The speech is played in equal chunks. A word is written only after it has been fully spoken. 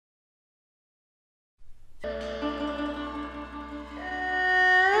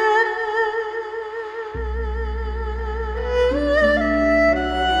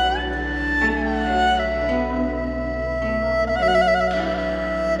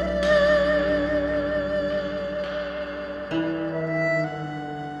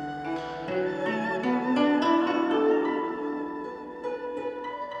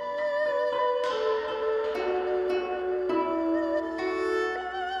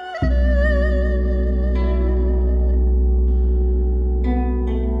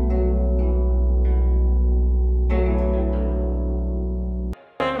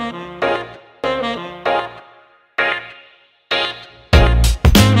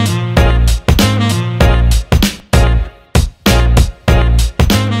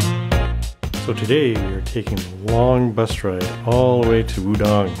So today we are taking a long bus ride all the way to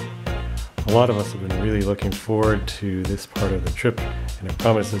Wudang. A lot of us have been really looking forward to this part of the trip, and it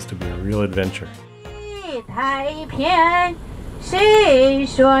promises to be a real adventure. 太平，谁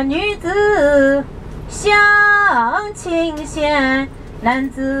说女子相亲贤？男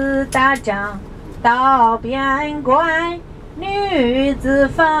子打仗到边关，女子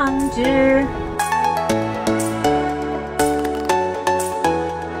纺织。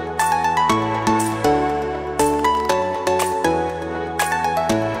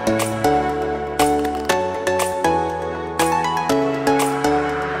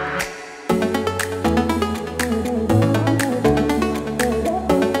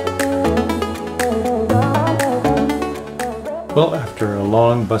 Well, after a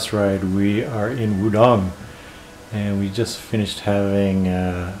long bus ride, we are in Wudang, and we just finished having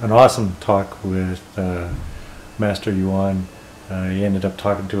an awesome talk with Master Yuan. He ended up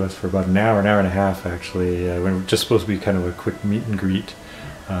talking to us for about an hour and a half, actually. We were just supposed to be kind of a quick meet and greet,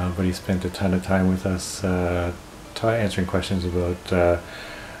 but he spent a ton of time with us answering questions about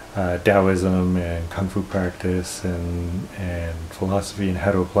Taoism and Kung Fu practice and philosophy and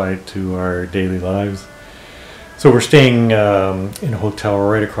how to apply it to our daily lives. So we're staying in a hotel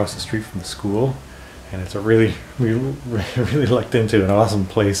right across the street from the school, and it's a we really lucked into an awesome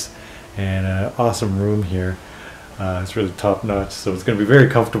place and an awesome room here. It's really top notch, so it's going to be very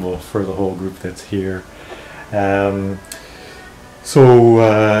comfortable for the whole group that's here. We're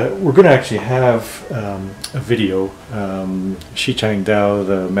going to actually have a video. Shichang Dao,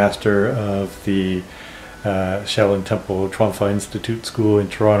 the master of the Shaolin Temple Chuanfa Institute School in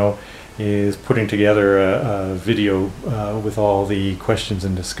Toronto, is putting together a video with all the questions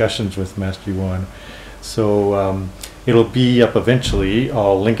and discussions with Master Yuan. So it'll be up eventually.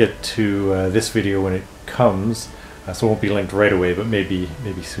 I'll link it to this video when it comes, so it won't be linked right away, but maybe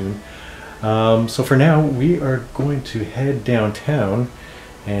soon. So for now, we are going to head downtown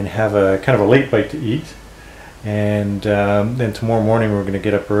and have a kind of a late bite to eat, and then tomorrow morning we're going to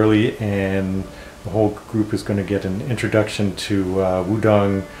get up early, and the whole group is going to get an introduction to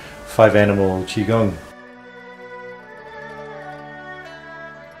Wudang 5-animal Qigong.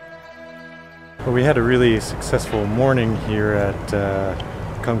 Well, we had a really successful morning here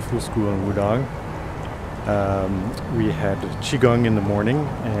at Kung Fu School in Wudang. We had Qigong in the morning,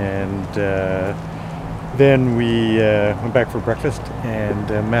 and then we went back for breakfast, and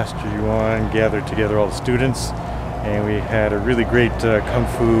Master Yuan gathered together all the students, and we had a really great Kung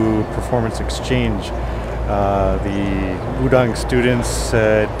Fu performance exchange. The Wudang students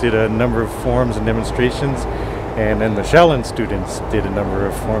did a number of forms and demonstrations, and then the Shaolin students did a number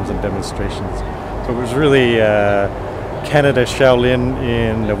of forms and demonstrations. So it was really Canada Shaolin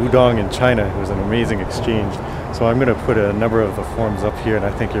in Wudang in China. It was an amazing exchange. So I'm going to put a number of the forms up here, and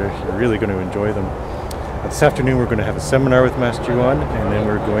I think you're really going to enjoy them. This afternoon we're going to have a seminar with Master Yuan, and then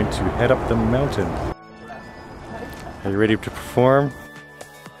we're going to head up the mountain. Are you ready to perform?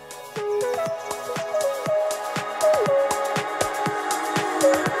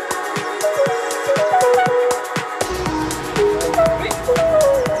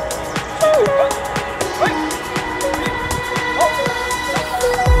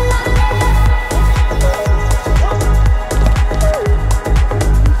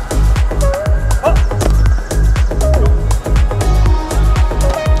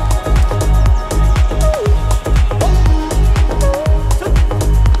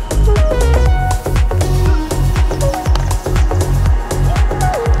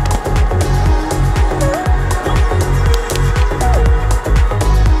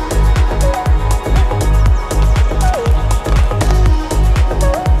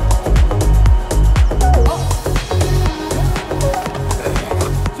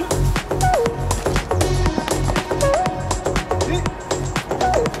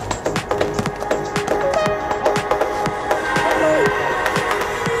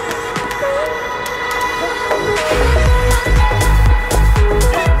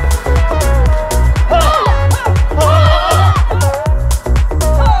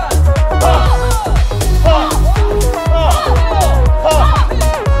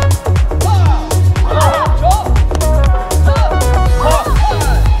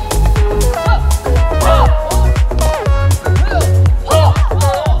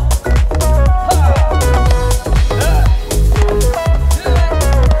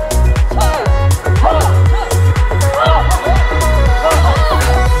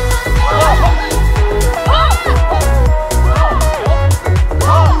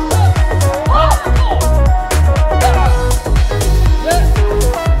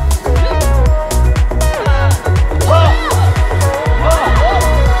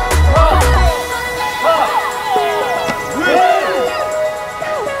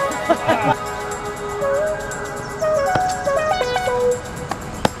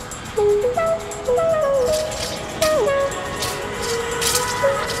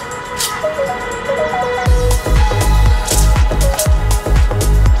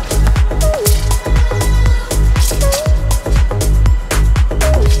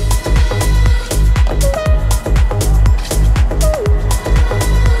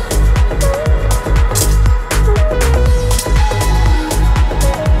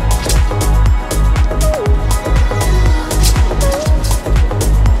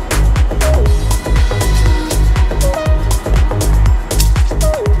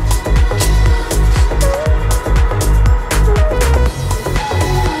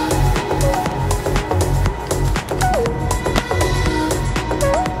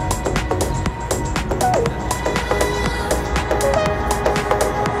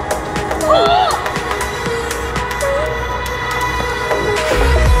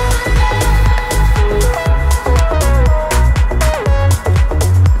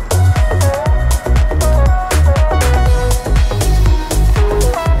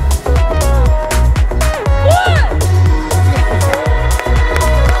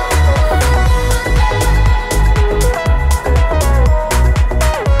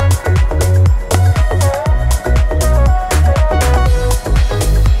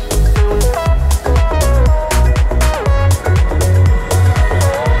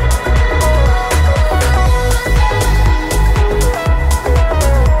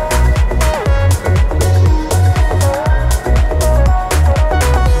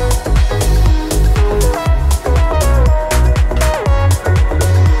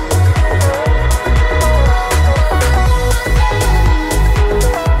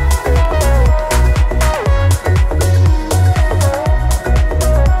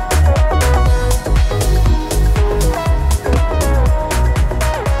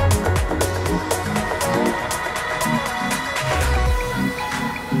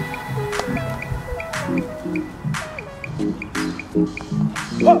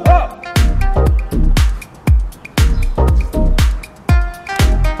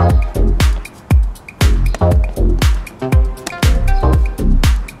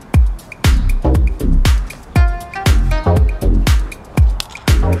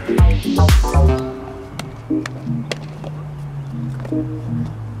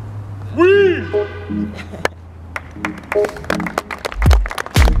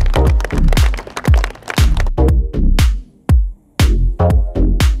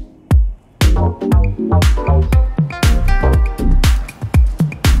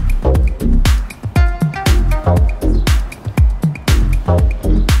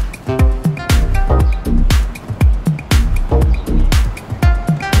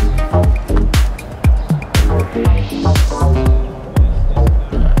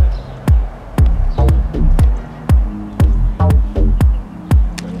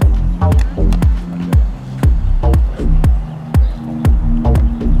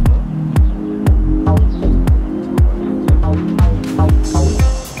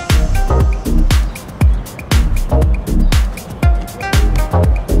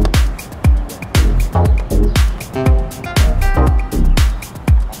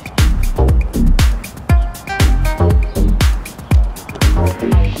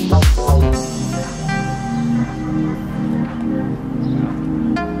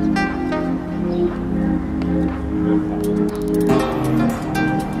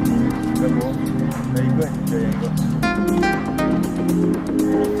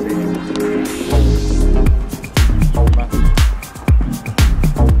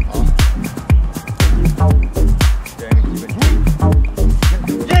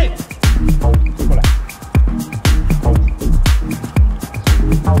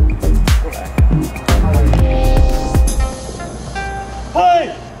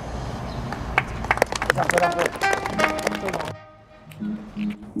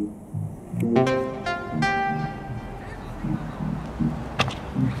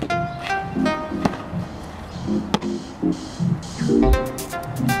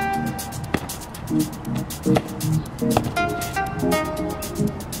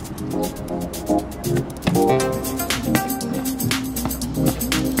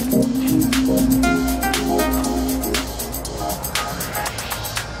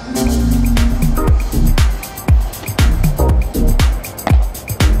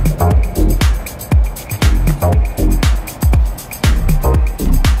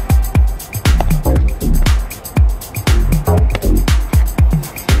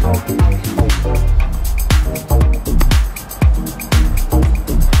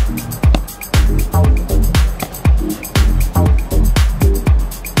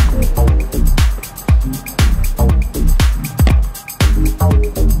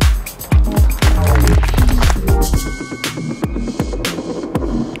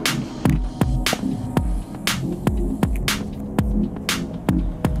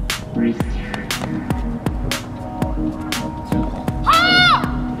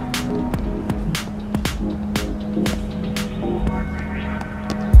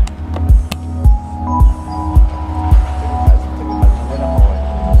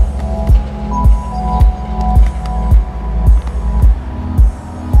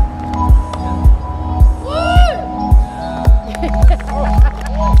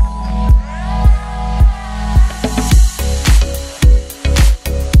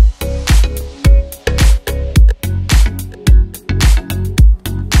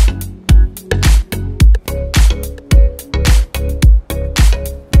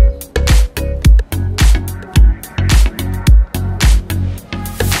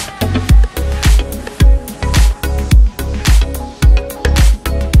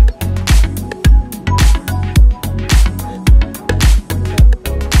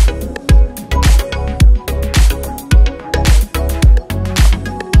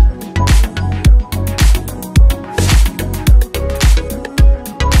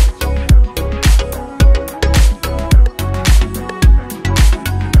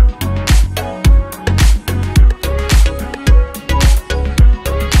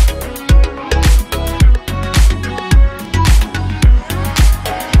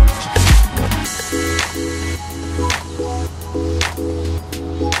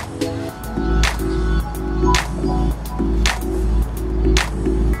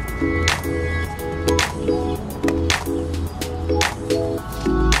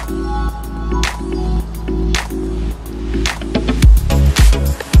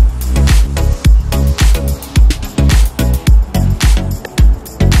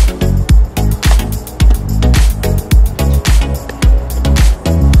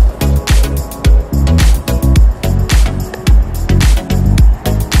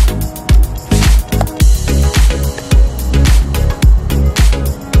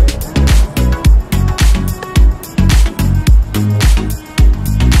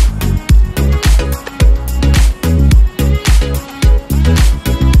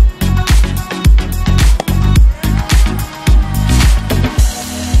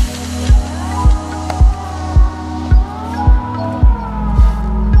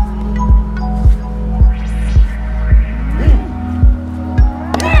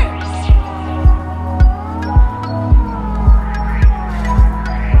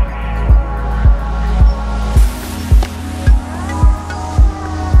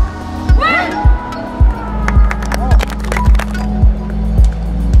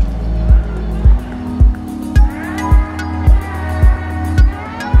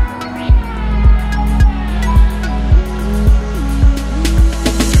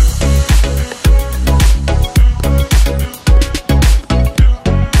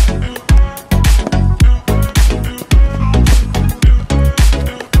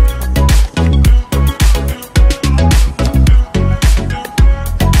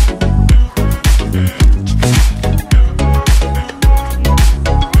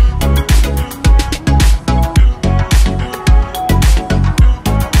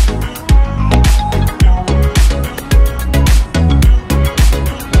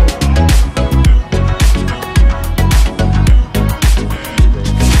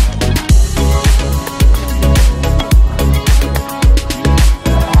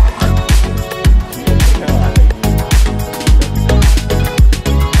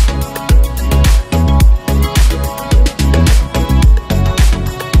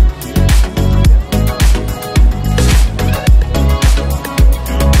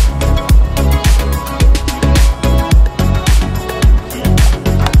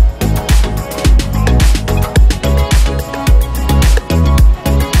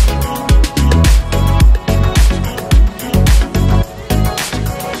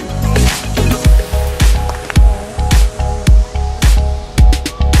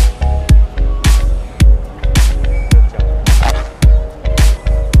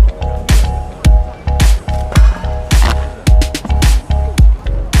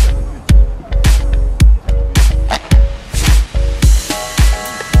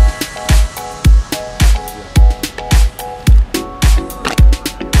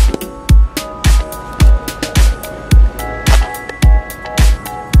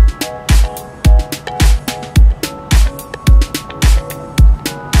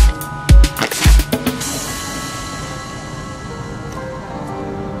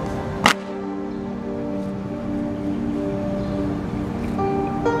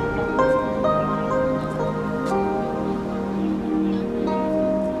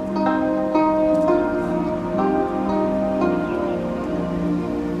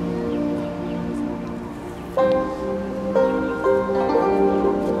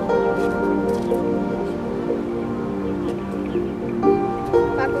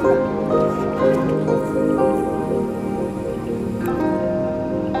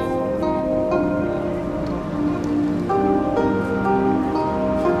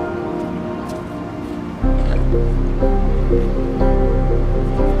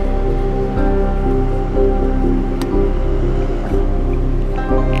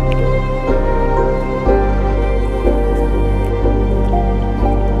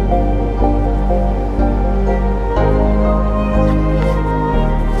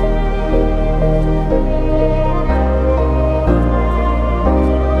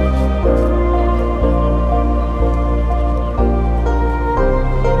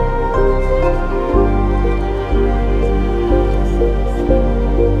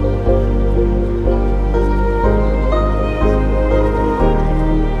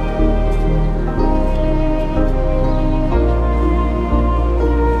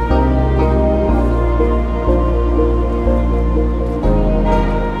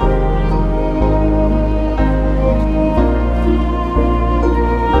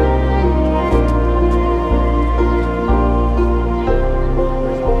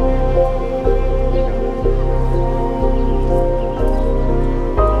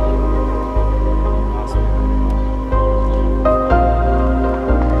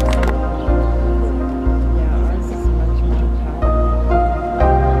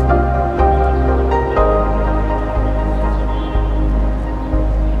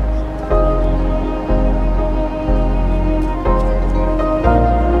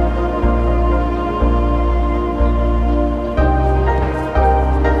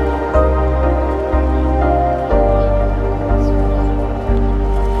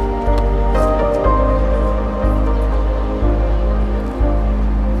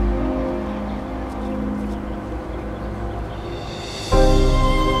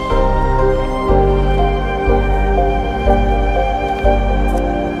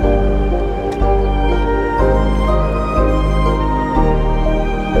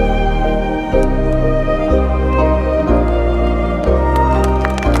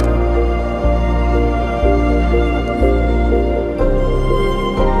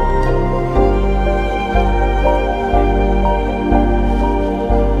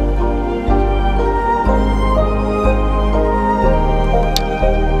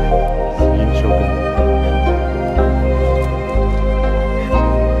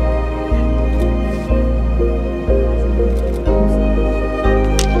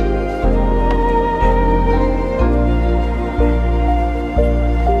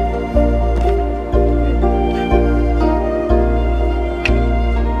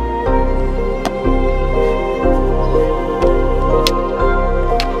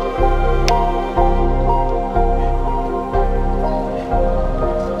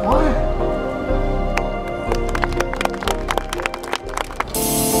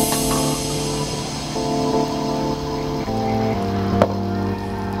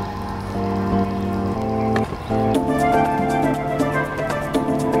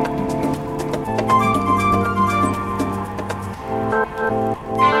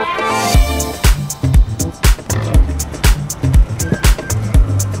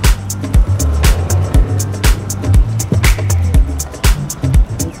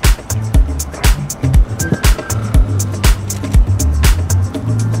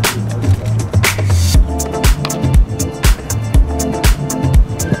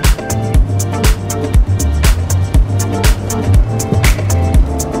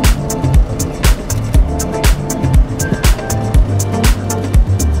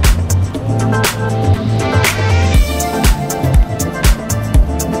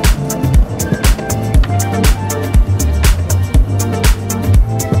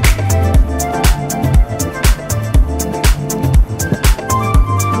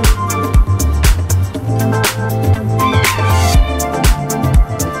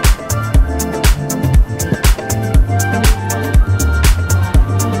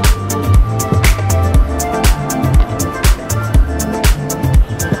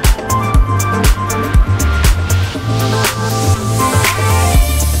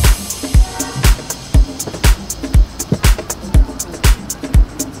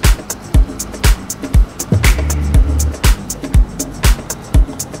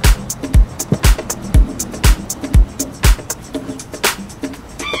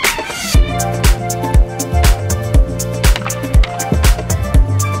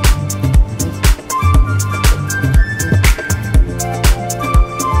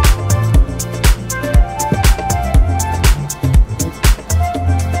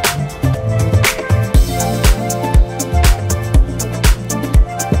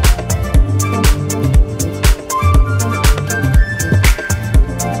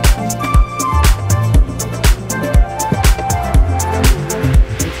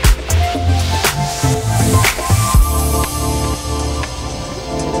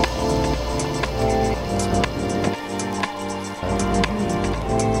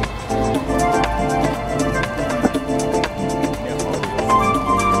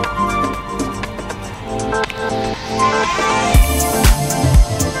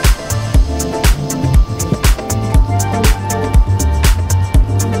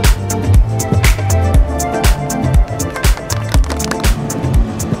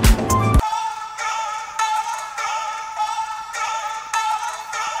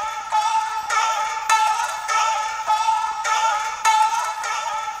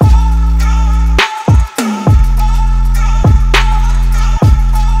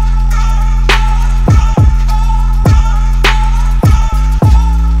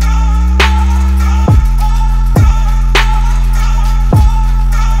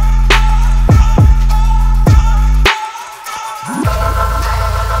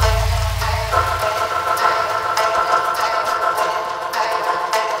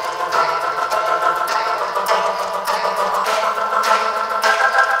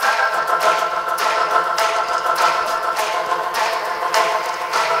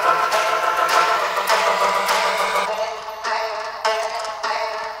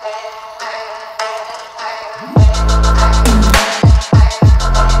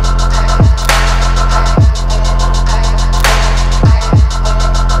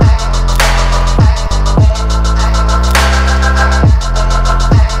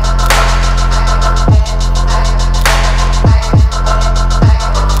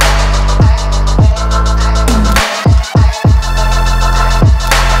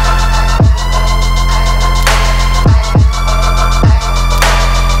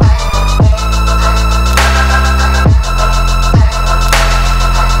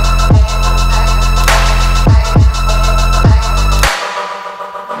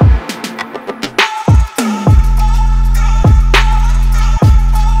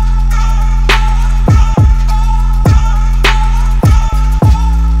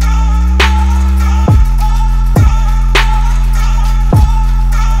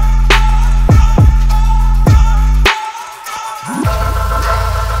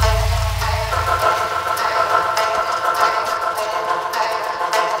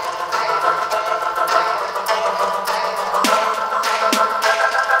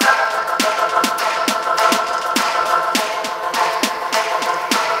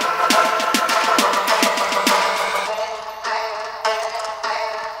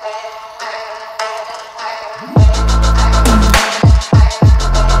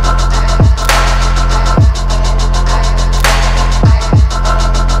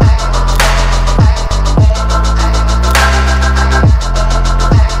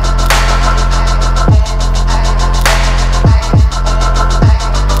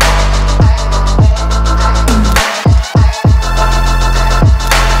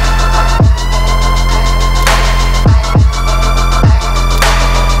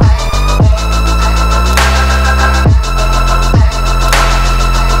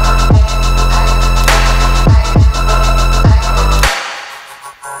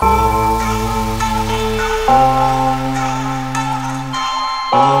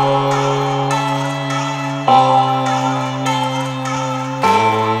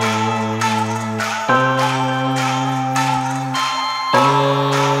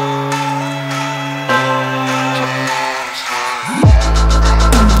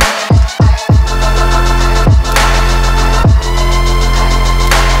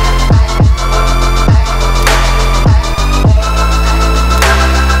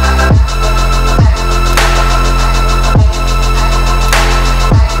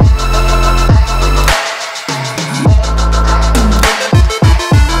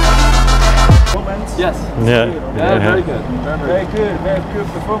 Yes. Yeah. Very good. Very good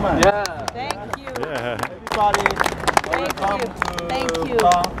performance. Yeah. Thank you. Yeah. Everybody, welcome to Thank you.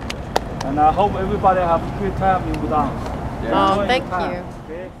 Wudang. And I hope everybody have a good time in Wudang. Oh, Enjoy thank your time,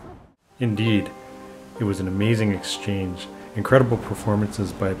 you. okay? Indeed, it was an amazing exchange. Incredible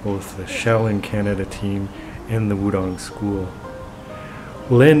performances by both the Shaolin Canada team and the Wudang School.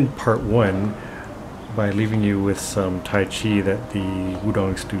 We'll end part 1 by leaving you with some Tai Chi that the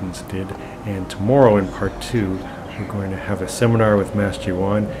Wudang students did, and tomorrow in part 2 we're going to have a seminar with Master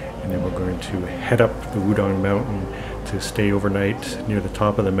Yuan, and then we're going to head up the Wudang mountain to stay overnight near the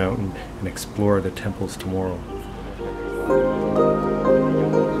top of the mountain and explore the temples tomorrow.